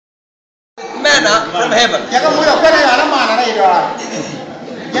manna from heaven.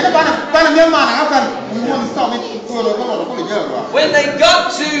 When they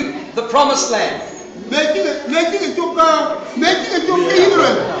got to the promised land,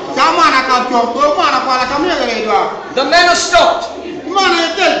 the manna stopped.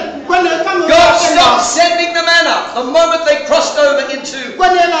 God stopped sending the manna the moment they crossed over into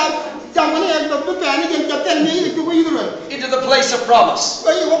the place of promise.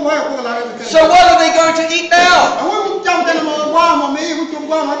 So what are they going to eat now?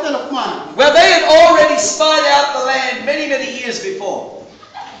 Well, they had already spied out the land many, many years before.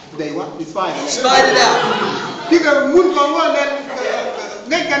 Spied it out. And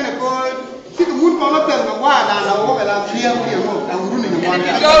if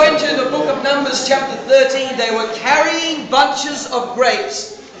you go into the book of Numbers chapter 13, they were carrying bunches of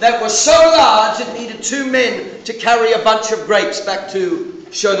grapes that were so large it needed 2 men to carry a bunch of grapes back to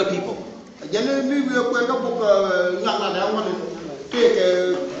show the people.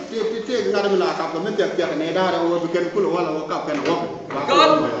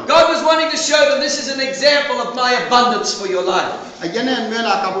 God was wanting to show them this is an example of my abundance for your life. He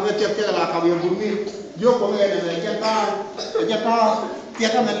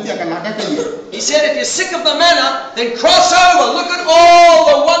said, if you're sick of the manna, then cross over. Look at all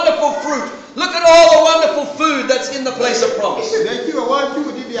the wonderful fruit. Look at all the wonderful food that's in the place of promise.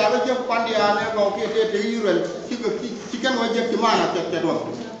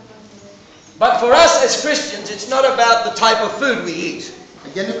 But for us as Christians, it's not about the type of food we eat.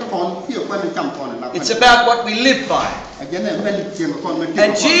 It's about what we live by. And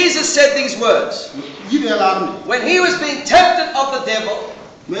Jesus said these words. When he was being tempted of the devil,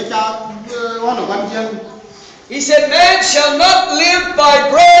 he said, man shall not live by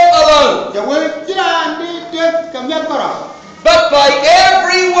bread alone, but by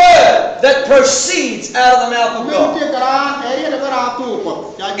every word that proceeds out of the mouth of God.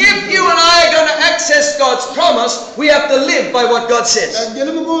 If you and I are going to access God's promise, we have to live by what God says.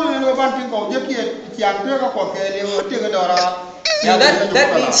 Now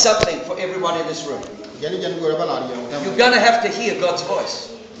that means something for everyone in this room. You're going to have to hear God's voice.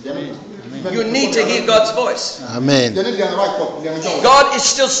 You need to hear God's voice. Amen. God is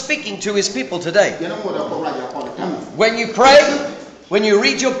still speaking to his people today. When you pray, when you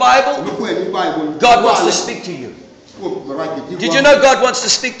read your Bible, God wants to speak to you. Did you know God wants to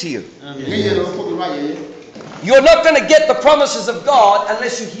speak to you? You're not going to get the promises of God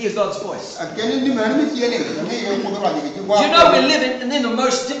unless you hear God's voice. Do you know we're living in the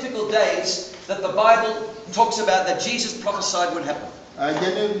most difficult days that the Bible talks about that Jesus prophesied would happen?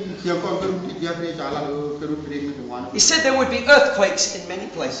 He said there would be earthquakes in many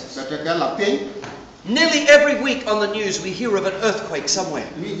places. Nearly every week on the news we hear of an earthquake somewhere.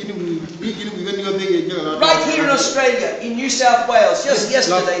 Right here in Australia, in New South Wales, just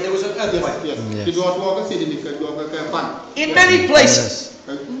yesterday there was an earthquake. In many places,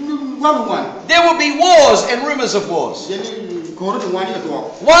 there will be wars and rumors of wars.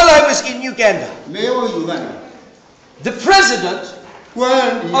 While I was in Uganda, the president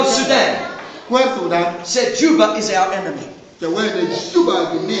of Sudan said Juba is our enemy.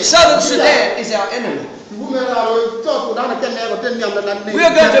 Southern Sudan is our enemy. We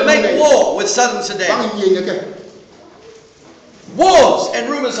are going to make war with Southern Sudan. Wars and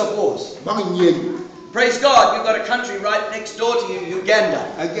rumors of wars. Praise God, you've got a country right next door to you, Uganda.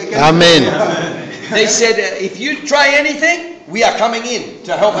 Amen. They said, if you try anything, we are coming in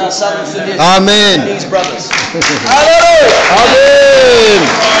to help our Southern Sudan. Amen. These brothers. Hallelujah. Amen.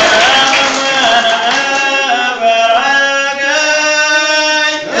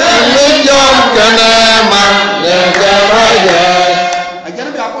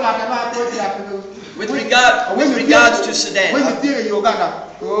 With regards to Sudan,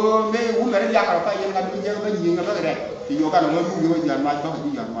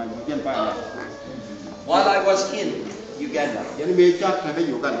 while I was in Uganda,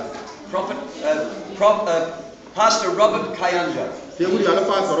 Pastor Robert Kayanja,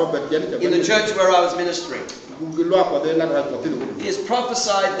 in the church where I was ministering, he has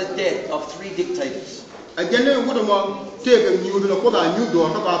prophesied the death of 3 dictators. Two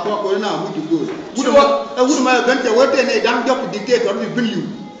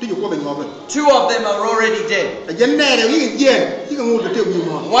of them are already dead.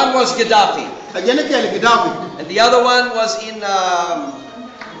 One was Gaddafi, and the other one was in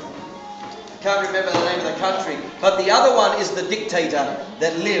I can't remember the name of the country, but the other one is the dictator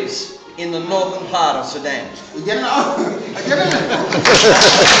that lives in the northern part of Sudan.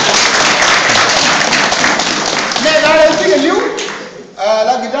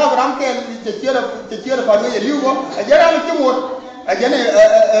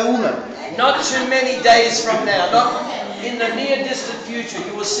 Not too many days from now, not in the near distant future,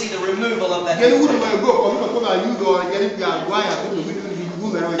 you will see the removal of that.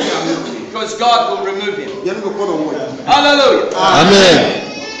 Because God will remove him. Hallelujah. Amen.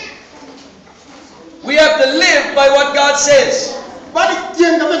 We have to live by what God says.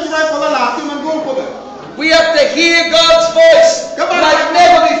 We have to hear God's voice like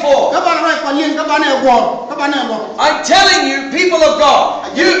never before. I'm telling you, people of God,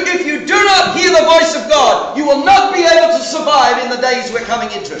 if you do not hear the voice of God, you will not be able to survive in the days we're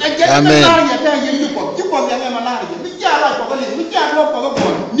coming into. Amen.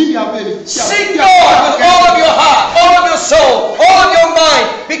 Seek God with all of your heart, all of your soul, all of your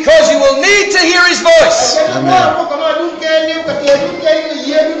mind, because you will need to hear His voice. Amen.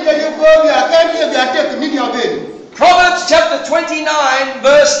 Proverbs chapter 29,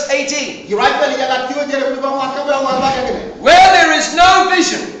 verse 18. Where there is no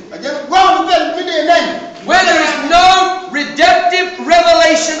vision, where there is no redemptive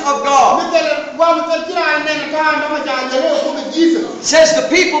revelation of God, says the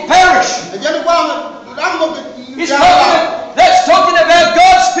people perish. That's talking about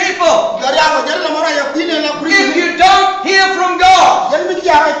God's people. If you don't hear from God, if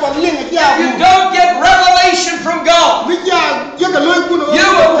you don't get revelation from God, you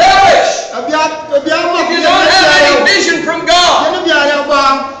will perish. If you don't have any vision from God,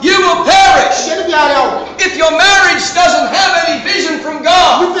 you will perish. If your marriage doesn't have any vision from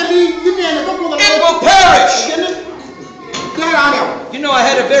God, it will perish. You know, I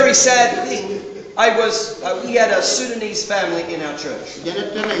had a very sad thing. We had a Sudanese family in our church. And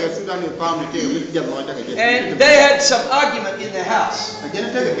they had some argument in their house. And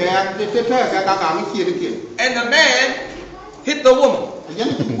the man hit the woman.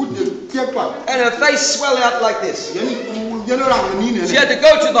 And her face swelled out like this. She had to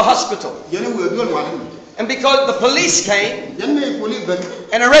go to the hospital. And because the police came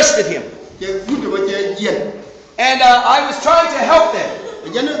and arrested him. And I was trying to help them.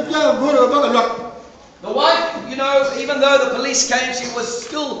 The wife, you know, even though the police came, she was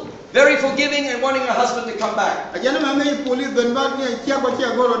still very forgiving and wanting her husband to come back. But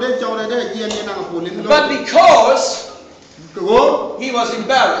because he was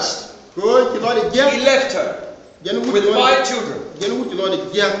embarrassed, he left her with 5 children.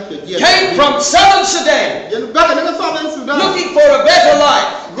 Came from Southern Sudan, looking for a better life.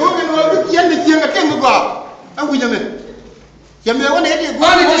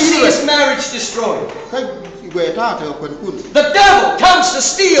 Only to see his marriage destroyed. The devil comes to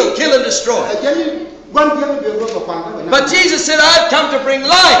steal, kill, and destroy. But Jesus said, I've come to bring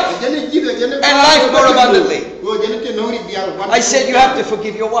life, and life more abundantly. I said, you have to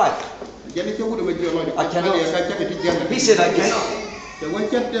forgive your wife. I cannot. He said, I cannot.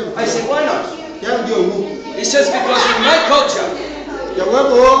 I said, why not? He says, because in my culture,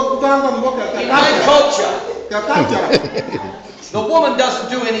 the woman doesn't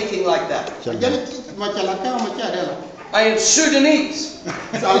do anything like that. I am Sudanese.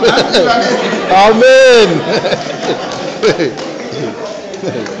 Amen.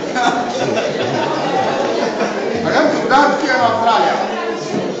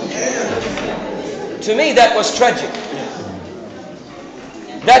 To me, that was tragic.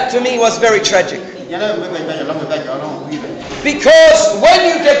 That to me was very tragic. Because when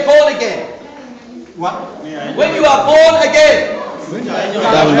you get born again, when you are born again,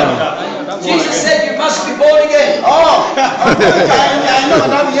 Jesus said you must be born again.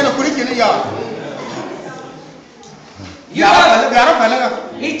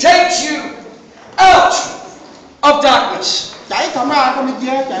 He takes you out of darkness and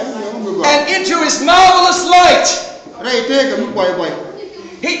into His marvelous light.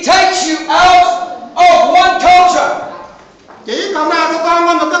 He takes you out of one culture. You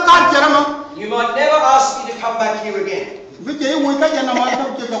might never ask me to come back here again. But I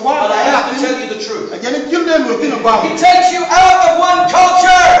have to tell you the truth. He takes you out of one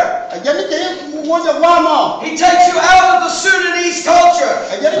culture. He takes you out of the Sudanese culture.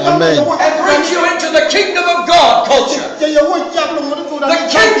 Amen. And brings you into the kingdom of God culture. The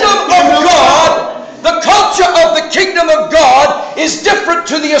kingdom of God, the culture of the kingdom of God is different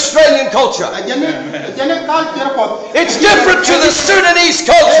to the Australian culture. It's different to the Sudanese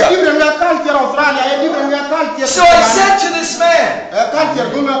culture. So I said to this man,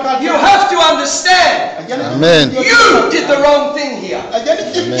 you have to understand, Amen. you did the wrong thing here.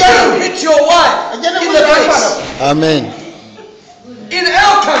 You hit your wife in the face. Amen. In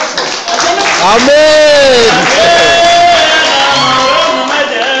our country. Amen.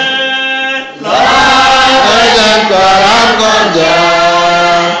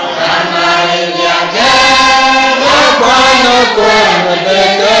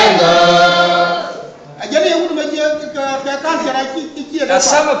 Now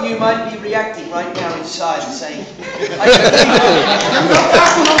some of you might be reacting right now inside and saying,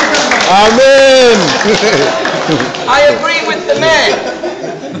 Amen. I agree with the man.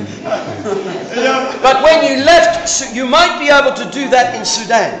 But when you left, you might be able to do that in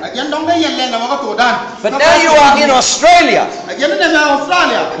Sudan. But now you are in Australia.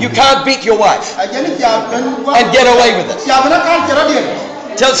 You can't beat your wife and get away with it.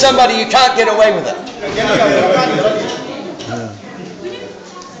 Tell somebody you can't get away with it.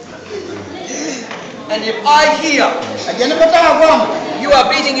 And if I hear you are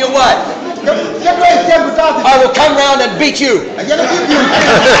beating your wife, I will come round and beat you.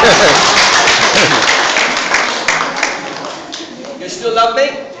 You still love me?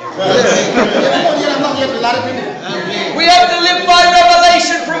 We have to live by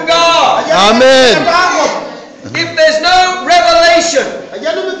revelation from God. Amen. If there's no revelation,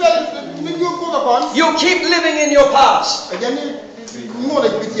 you'll keep living in your past. But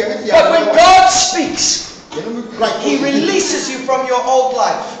when God speaks, He releases you from your old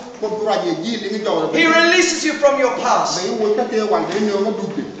life. He releases you from your past.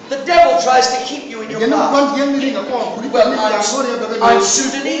 The devil tries to keep you in your past. Well, I'm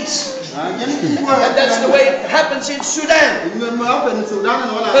Sudanese. And that's the way it happens in Sudan.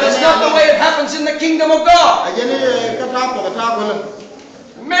 But it's not the way it happens in the kingdom of God.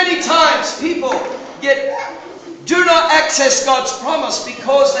 Many times people do not access God's promise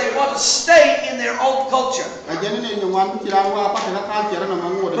because they want to stay in their old culture. But the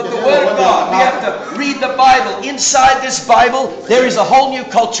Word of God, we have to read the Bible. Inside this Bible, there is a whole new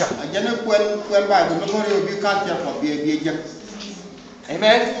culture.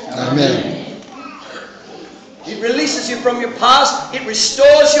 Amen? Amen. It releases you from your past. It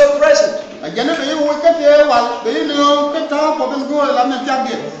restores your present.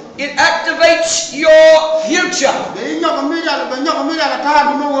 It activates your future.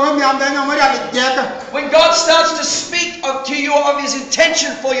 When God starts to speak to you of His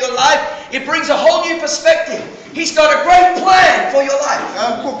intention for your life, it brings a whole new perspective. He's got a great plan for your life.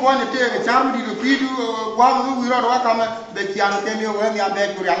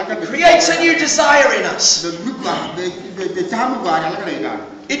 It creates a new desire in us.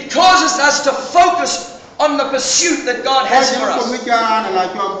 It causes us to focus on the pursuit that God has for us.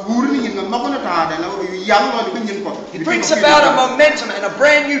 It brings about a momentum and a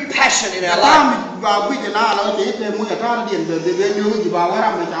brand new passion in our life.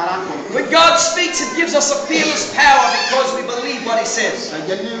 When God speaks, it gives us a fearless power because we believe what He says.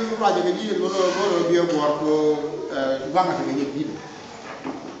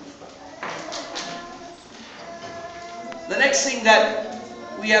 The next thing that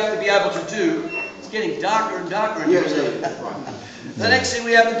we have to be able to do, getting darker and darker in here. The next thing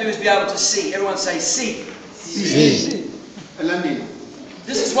we have to do is be able to see. Everyone say see. See.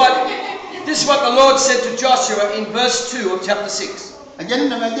 This is what the Lord said to Joshua in verse 2 of chapter 6.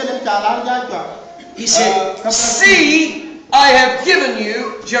 He said, see, I have given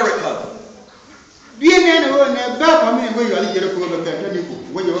you Jericho.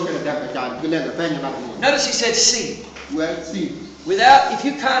 Notice he said see. If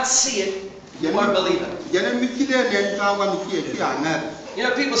you can't see it, you won't believe it. You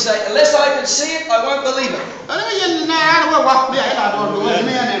know, people say, unless I can see it, I won't believe it.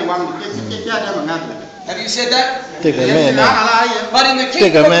 Have you said that? But in the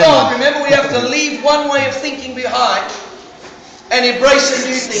kingdom of God, remember, we have to leave one way of thinking behind and embrace a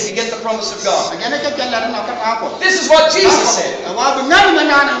new thing to get the promise of God. This is what Jesus said.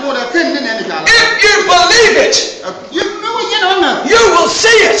 If you believe it, you will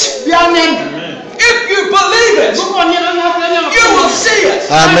see it. If you believe it, you will see it.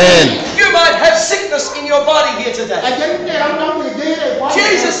 Amen. You might have sickness in your body here today.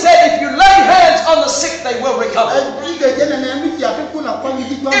 Jesus said, if you lay hands on the sick, they will recover. If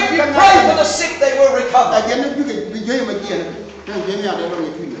you pray for the sick, they will recover.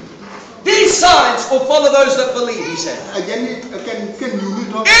 These signs will follow those that believe, he said. In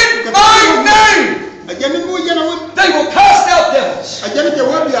my name, they will cast out devils.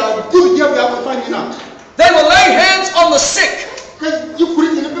 They will lay hands on the sick, and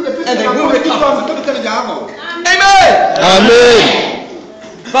they will recover. Amen. Amen.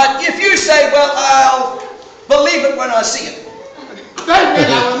 But if you say, well, I'll believe it when I see it,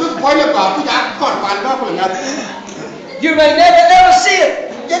 you may never ever see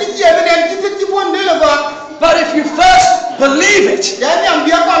it. But if you first believe it,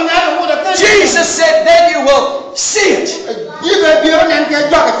 Jesus said, then you will see it.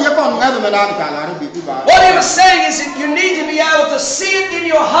 What he was saying is that you need to be able to see it in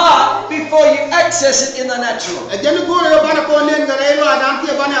your heart before you access it in the natural.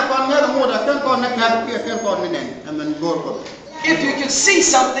 If you can see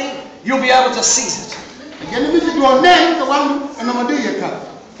something, you'll be able to seize it.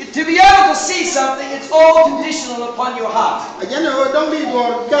 To be able to see something, it's all conditional upon your heart.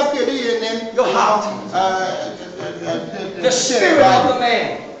 Your heart. The spirit of the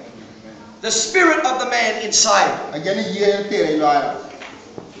man. The spirit of the man inside.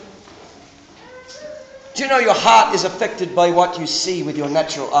 Do you know your heart is affected by what you see with your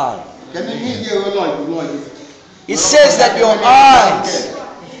natural eye? It says that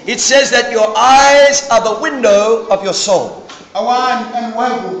your eyes, are the window of your soul. So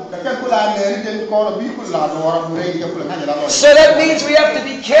that means we have to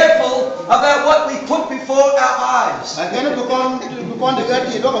be careful about what we put before our eyes.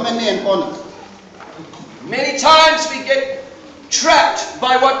 Many times we get trapped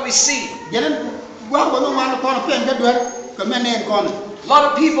by what we see. A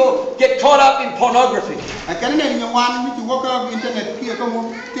lot of people get caught up in pornography. And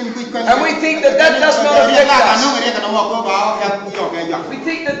we think that that does not affect us. We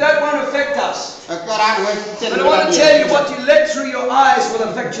think that that won't affect us. But I want to tell you, what you let through your eyes will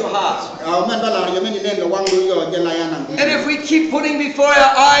affect your heart. And if we keep putting before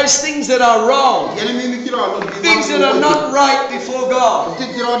our eyes things that are wrong, things that are not right before God,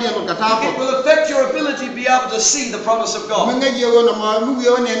 it will affect your ability to be able to see the promise of God.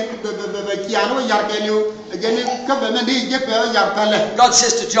 God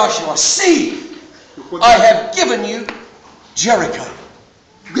says to Joshua, see, I have given you Jericho.